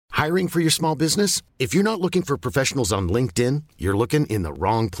Hiring for your small business? If you're not looking for professionals on LinkedIn, you're looking in the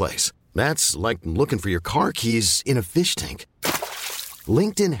wrong place. That's like looking for your car keys in a fish tank.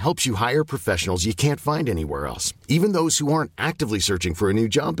 LinkedIn helps you hire professionals you can't find anywhere else, even those who aren't actively searching for a new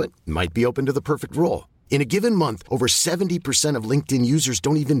job but might be open to the perfect role. In a given month, over 70% of LinkedIn users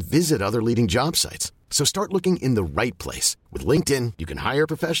don't even visit other leading job sites. So start looking in the right place. With LinkedIn, you can hire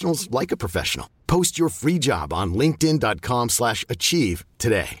professionals like a professional. Post your free job on linkedin.com/achieve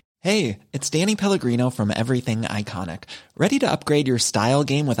today. Hey, it's Danny Pellegrino from Everything Iconic. Ready to upgrade your style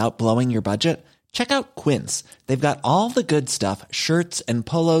game without blowing your budget? Check out Quince. They've got all the good stuff, shirts and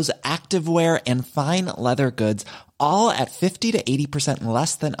polos, activewear, and fine leather goods, all at 50 to 80%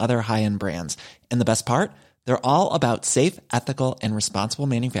 less than other high-end brands. And the best part? They're all about safe, ethical, and responsible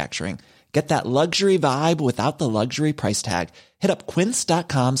manufacturing. Get that luxury vibe without the luxury price tag. Hit up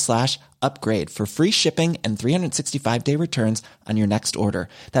quince.com/upgrade for free shipping and 365-day returns on your next order.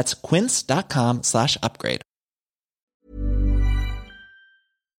 That's quince.com/upgrade.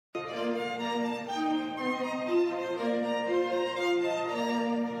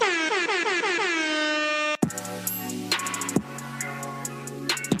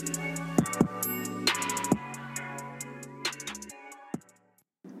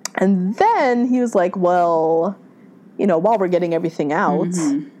 And then he was like, well, you know, while we're getting everything out,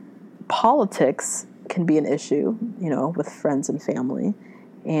 politics can be an issue, you know, with friends and family.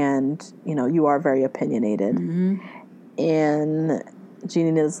 And, you know, you are very opinionated. And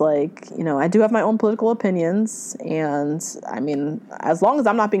Jeannie is like, you know, I do have my own political opinions. And, I mean, as long as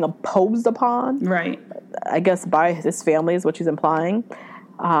I'm not being imposed upon, right, I guess by his family is what she's implying.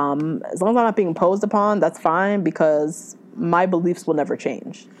 As long as I'm not being imposed upon, that's fine, because my beliefs will never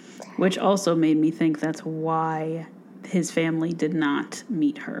change. Which also made me think that's why his family did not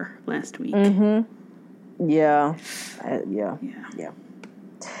meet her last week. Yeah.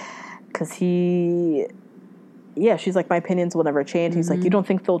 Because she's like, my opinions will never change. He's like, you don't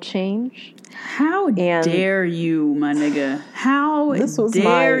think they'll change? How dare you, my nigga? How this was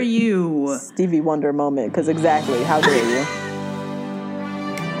dare my you? Stevie Wonder moment, because exactly, how dare you?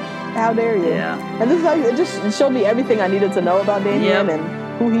 How dare you? Yeah. And this is how it just showed me everything I needed to know about Damien and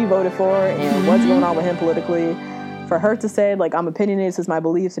who he voted for and what's going on with him politically. For her to say, like, I'm opinionated, this is my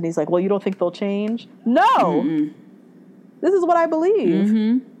beliefs, and he's like, well, you don't think they'll change? No! This is what I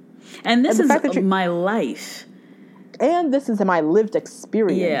believe. And this is my life. And this is my lived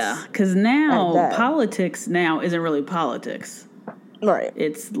experience. Yeah, because now politics now isn't really politics. Right.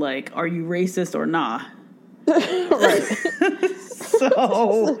 It's like, are you racist or not? Right.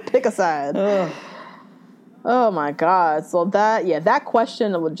 So pick a side. Oh my God. So that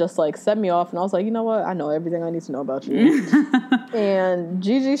question would just like set me off, and I was like, you know what? I know everything I need to know about you. And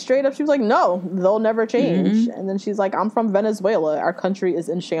Gigi straight up, she was like, no, they'll never change. And then she's like, I'm from Venezuela. Our country is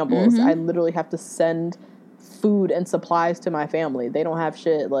in shambles. I literally have to send food and supplies to my family. They don't have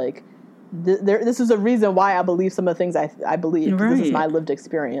shit. Like, this is a reason why I believe some of the things I believe. Right. This is my lived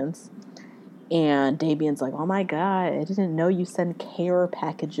experience. And Damien's like, oh my God, I didn't know you send care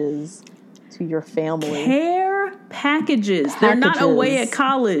packages to your family. Care packages. They're not away at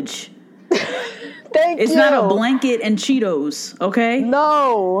college. It's not a blanket and Cheetos, okay?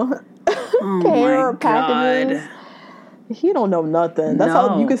 No. Oh care my packages. God. He don't know nothing. That's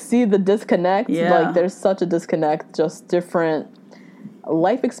how you can see the disconnect. Yeah. Like, there's such a disconnect, just different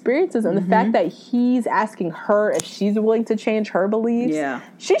life experiences, and the fact that he's asking her if she's willing to change her beliefs. Yeah.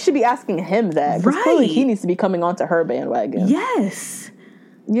 She should be asking him that, because clearly he needs to be coming onto her bandwagon. Yes.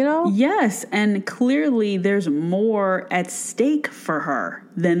 You know? Yes, and clearly there's more at stake for her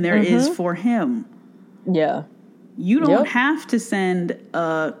than there is for him. Yeah. You don't have to send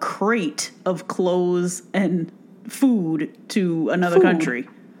a crate of clothes and food to another country.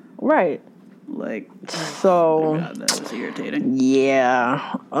 Right. Like, so, oh God, that was irritating.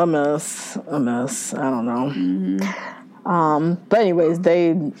 Yeah, a mess. I don't know. But anyways, they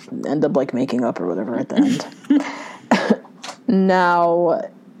end up like making up or whatever at the end. Now,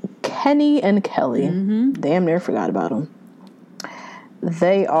 Kenny and Kelly, damn near forgot about them.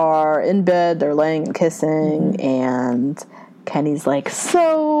 They are in bed, they're laying and kissing, and Kenny's like,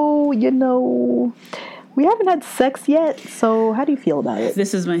 so, you know, we haven't had sex yet, so how do you feel about it?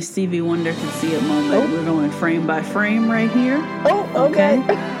 This is my Stevie Wonder can see it moment. We're going frame by frame right here. Oh, okay.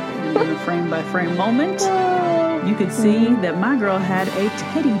 We're going frame by frame moment. You could see that my girl had a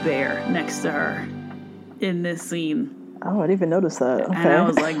teddy bear next to her in this scene. Oh, I didn't even notice that. Okay. And I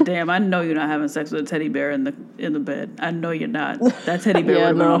was like, damn, I know you're not having sex with a teddy bear in the bed. I know you're not. That teddy bear would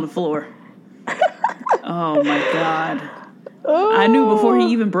have been on the floor. Oh, my God. I knew before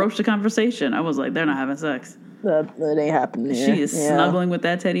he even broached the conversation. I was like, they're not having sex. That ain't happening here. She is snuggling with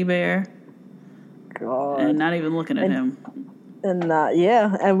that teddy bear. God. And not even looking at him. And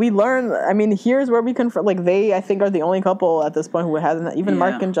and we learn. I mean, here's where we confirm. Like, they, I think, are the only couple at this point who hasn't. Even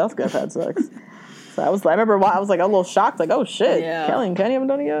Mark and Jessica have had sex. So I remember I was like a little shocked. Like, oh shit, Kelly and Kenny haven't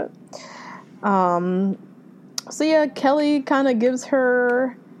done it yet. So yeah, Kelly kind of gives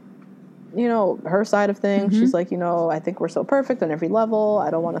her, her side of things. She's like, I think we're so perfect on every level. I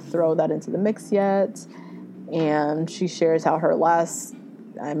don't want to throw that into the mix yet. And she shares how the last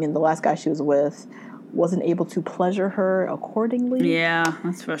guy she was with wasn't able to pleasure her accordingly. Yeah,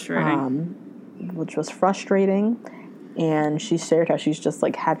 that's frustrating. Which was frustrating. And she shared how she's just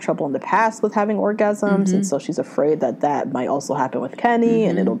like had trouble in the past with having orgasms. And so she's afraid that might also happen with Kenny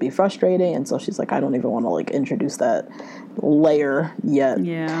and it'll be frustrating. And so she's like, I don't even want to like introduce that layer yet.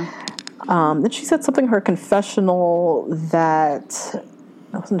 Yeah. Then she said something in her confessional that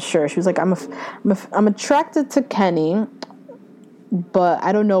I wasn't sure. She was like, I'm attracted to Kenny, but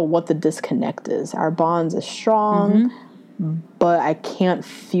I don't know what the disconnect is. Our bond is strong, but I can't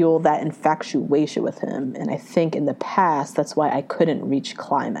feel that infatuation with him. And I think in the past, that's why I couldn't reach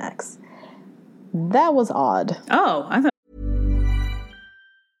climax. That was odd. Oh, I thought.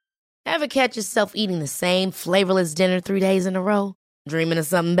 Ever catch yourself eating the same flavorless dinner 3 days in a row? Dreaming of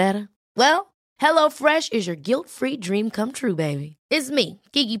something better? Well, HelloFresh is your guilt-free dream come true, baby. It's me,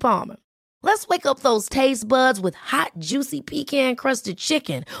 Keke Palmer. Let's wake up those taste buds with hot, juicy pecan-crusted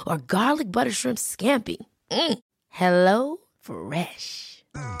chicken or garlic butter shrimp scampi. Hello Fresh.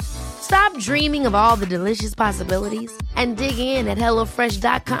 Stop dreaming of all the delicious possibilities and dig in at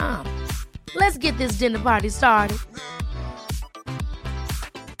HelloFresh.com. Let's get this dinner party started.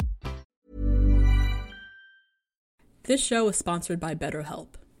 This show is sponsored by BetterHelp.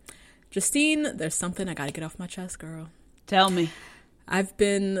 Justine, there's something I gotta get off my chest, girl. Tell me. I've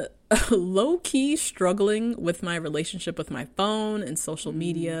been low-key struggling with my relationship with my phone and social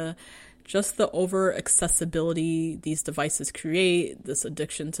media. Just the over-accessibility these devices create, this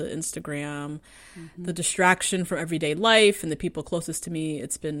addiction to Instagram, the distraction from everyday life and the people closest to me,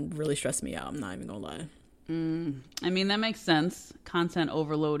 it's been really stressing me out. I'm not even gonna lie. I mean, that makes sense. Content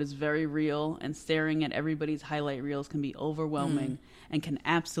overload is very real, and staring at everybody's highlight reels can be overwhelming and can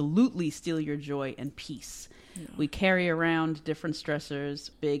absolutely steal your joy and peace. Yeah. We carry around different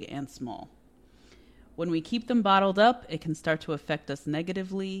stressors, big and small. When we keep them bottled up, it can start to affect us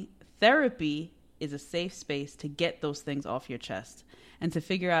negatively. Therapy is a safe space to get those things off your chest and to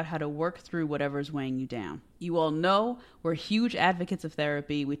figure out how to work through whatever's weighing you down. You all know we're huge advocates of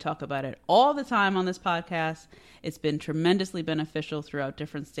therapy. We talk about it all the time on this podcast. It's been tremendously beneficial throughout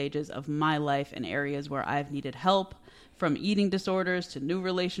different stages of my life and areas where I've needed help, from eating disorders to new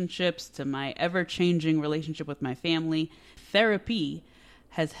relationships to my ever-changing relationship with my family. Therapy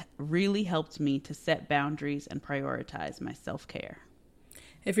has really helped me to set boundaries and prioritize my self-care.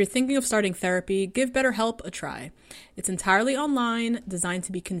 If you're thinking of starting therapy, give BetterHelp a try. It's entirely online, designed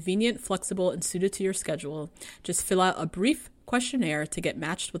to be convenient, flexible, and suited to your schedule. Just fill out a brief questionnaire to get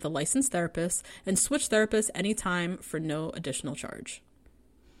matched with a licensed therapist and switch therapists anytime for no additional charge.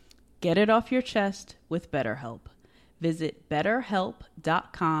 Get it off your chest with BetterHelp. Visit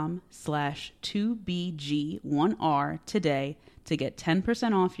betterhelp.com/2BG1R today to get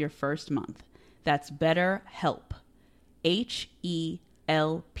 10% off your first month. That's BetterHelp.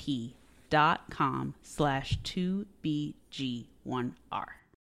 HELP.com/2BG1R.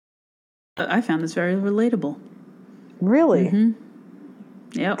 I found this very relatable. Really?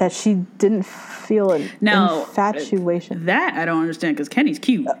 Yep. That she didn't feel an infatuation. That I don't understand because Kenny's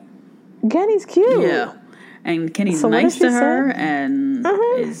cute. Kenny's cute. Yeah. And Kenny's So what nice did she to her say? and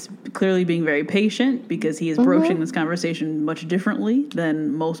is clearly being very patient because he is broaching this conversation much differently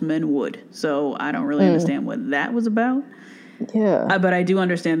than most men would. So I don't really understand what that was about. Yeah. But I do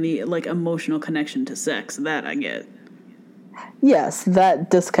understand the emotional connection to sex. That I get. Yes,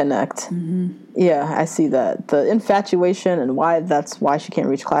 that disconnect. Yeah, I see that. The infatuation and that's why she can't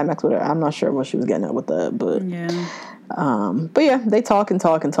reach climax with her. I'm not sure what she was getting at with that, but Yeah. But yeah, they talk and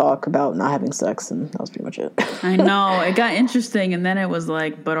talk and talk about not having sex, and that was pretty much it. I know. It got interesting, and then it was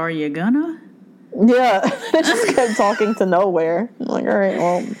like, but are you gonna? Yeah, they just kept talking to nowhere. I'm like, all right,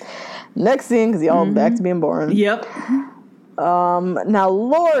 well, next scene, because y'all back to being boring. Yep. Now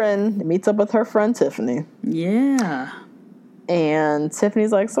Lauren meets up with her friend Tiffany. Yeah. And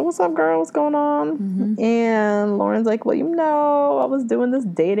Tiffany's like, so what's up, girl? What's going on? And Lauren's like, well, I was doing this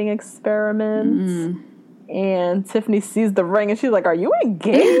dating experiment. And Tiffany sees the ring and she's like, are you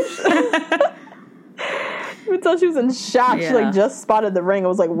engaged? You could tell she was in shock. Yeah. She just spotted the ring and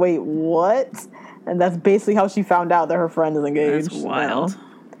was like, wait, what? And that's basically how she found out that her friend is engaged. That's wild.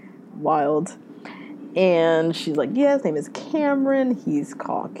 Wild. And she's like, yeah, his name is Cameron. He's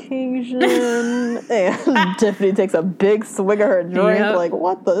Caucasian. And Tiffany takes a big swig of her drink. Yep. Like,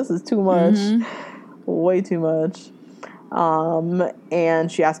 what the? This is too much. Way too much. And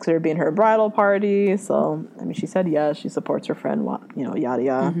she asks her to be in her bridal party. So, I mean, she said yes. She supports her friend, you know, yada,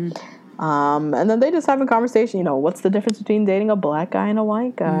 yada. And then they just have a conversation, you know, what's the difference between dating a black guy and a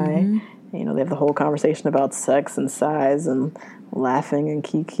white guy? You know, they have the whole conversation about sex and size and laughing and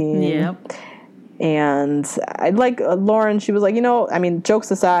kikiing. Yep. And I'd like Lauren, she was like, you know, I mean, jokes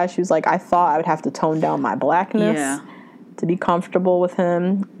aside, she was like, I thought I would have to tone down my blackness to be comfortable with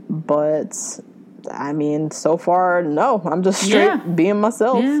him. But, I mean, so far, no. I'm just straight being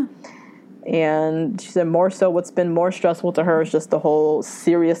myself. Yeah. And she said more so what's been more stressful to her is just the whole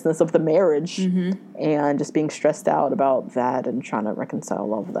seriousness of the marriage and just being stressed out about that and trying to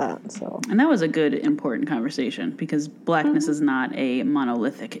reconcile all of that. So, And that was a good, important conversation because blackness is not a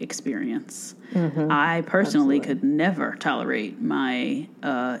monolithic experience. I personally could never tolerate my,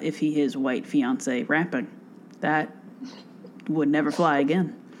 if he his white fiance rapping. That would never fly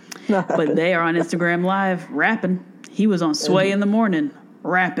again. But they are on Instagram Live rapping. He was on Sway in the morning.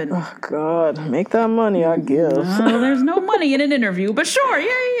 Rapping. Oh, God. Make that money, I guess. There's no money in an interview, but sure.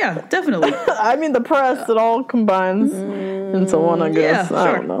 Yeah, definitely. I mean, the press, it all combines into one, I guess. Yeah,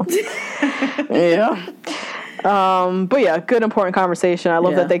 I don't know. But yeah, good, important conversation. I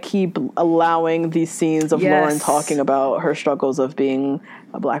love that they keep allowing these scenes of Lauren talking about her struggles of being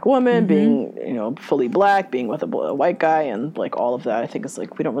a black woman, being, you know, fully black, being with a white guy, and like all of that. I think it's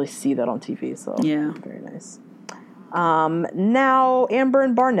like we don't really see that on TV, so very nice. Now Amber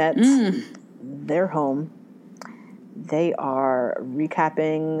and Barnett, they're home. They are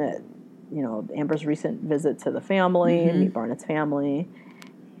recapping, you know, Amber's recent visit to the family, meet Barnett's family.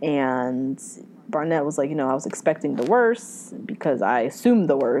 And Barnett was like, you know, I was expecting the worst because I assumed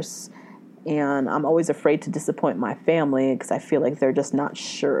the worst. And I'm always afraid to disappoint my family because I feel like they're just not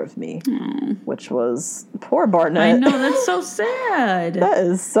sure of me, which was poor Barnett. I know, that's so sad. That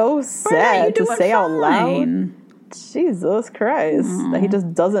is so sad to say out loud. Jesus Christ. That he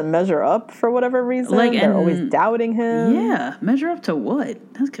just doesn't measure up for whatever reason. Like, they're always doubting him. Yeah. Measure up to what?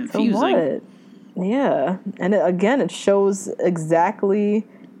 That's confusing. To what? Yeah. And it shows exactly...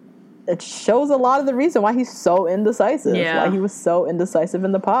 It shows a lot of the reason why he's so indecisive. Yeah. Why he was so indecisive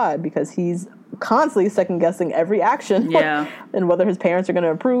in the pod. Because he's constantly second-guessing every action. Yeah. And whether his parents are going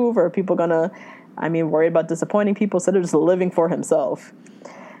to approve or people going to... I mean, worried about disappointing people instead of just living for himself.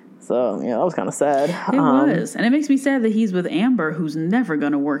 So, yeah, that was kind of sad. It was. And it makes me sad that he's with Amber, who's never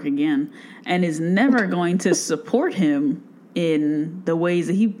going to work again and is never going to support him in the ways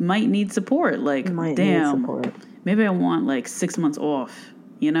that he might need support. Like, damn, maybe I want, like, 6 months off,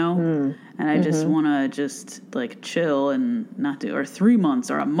 you know? And I just want to just, like, chill and not do... Or 3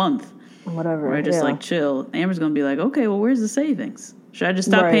 months or a month. Whatever. Where I just, like, chill. Amber's going to be like, okay, well, where's the savings? Should I just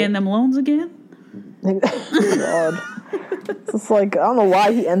stop paying them loans again? God. It's like, I don't know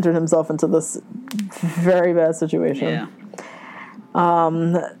why he entered himself into this very bad situation. Yeah.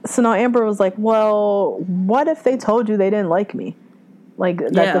 So now Amber was like, well, what if they told you they didn't like me? Like,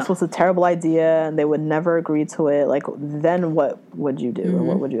 that this was a terrible idea and they would never agree to it. Like, then what would you do? Or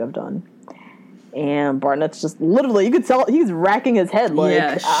what would you have done? And Barnett's just literally, you could tell he's racking his head.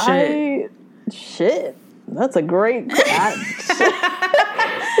 Like, shit. That's a great... he,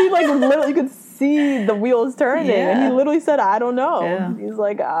 like, literally, you could see the wheels turning. And he literally said, I don't know. Yeah. He's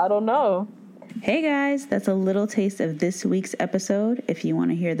like, I don't know. Hey guys, that's a little taste of this week's episode. If you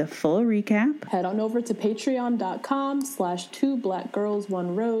want to hear the full recap, head on over to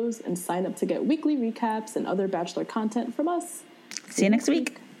patreon.com/2blackgirls1rose and sign up to get weekly recaps and other Bachelor content from us. See you next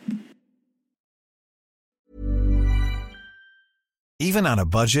week. Even on a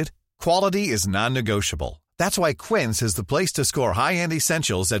budget, quality is non-negotiable. That's why Quince is the place to score high-end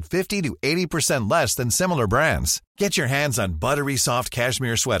essentials at 50 to 80% less than similar brands. Get your hands on buttery soft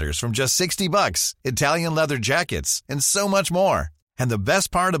cashmere sweaters from just $60, Italian leather jackets, and so much more. And the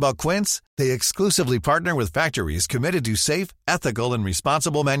best part about Quince, they exclusively partner with factories committed to safe, ethical, and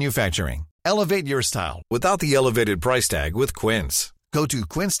responsible manufacturing. Elevate your style without the elevated price tag with Quince. Go to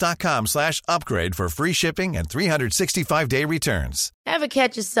quince.com/upgrade for free shipping and 365-day returns. Ever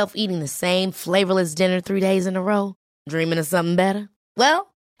catch yourself eating the same flavorless dinner 3 days in a row? Dreaming of something better?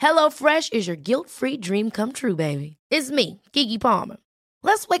 Well, HelloFresh is your guilt-free dream come true, baby. It's me, Keke Palmer.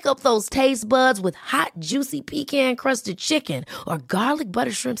 Let's wake up those taste buds with hot, juicy pecan-crusted chicken or garlic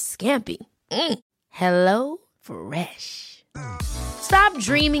butter shrimp scampi. Hello Fresh. Stop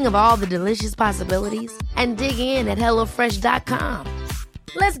dreaming of all the delicious possibilities and dig in at HelloFresh.com.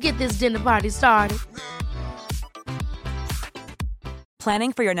 Let's get this dinner party started.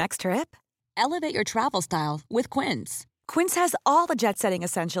 Planning for your next trip? Elevate your travel style with Quince. Quince has all the jet-setting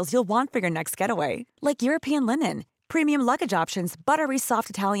essentials you'll want for your next getaway, like European linen, premium luggage options, buttery soft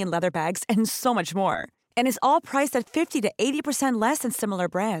Italian leather bags, and so much more. And is all priced at 50 to 80% less than similar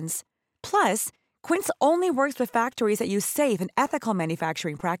brands. Plus, Quince only works with factories that use safe and ethical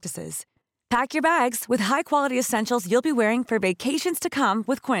manufacturing practices. Pack your bags with high-quality essentials you'll be wearing for vacations to come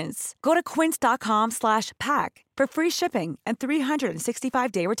with Quince. Go to quince.com/pack for free shipping and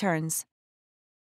 365-day returns.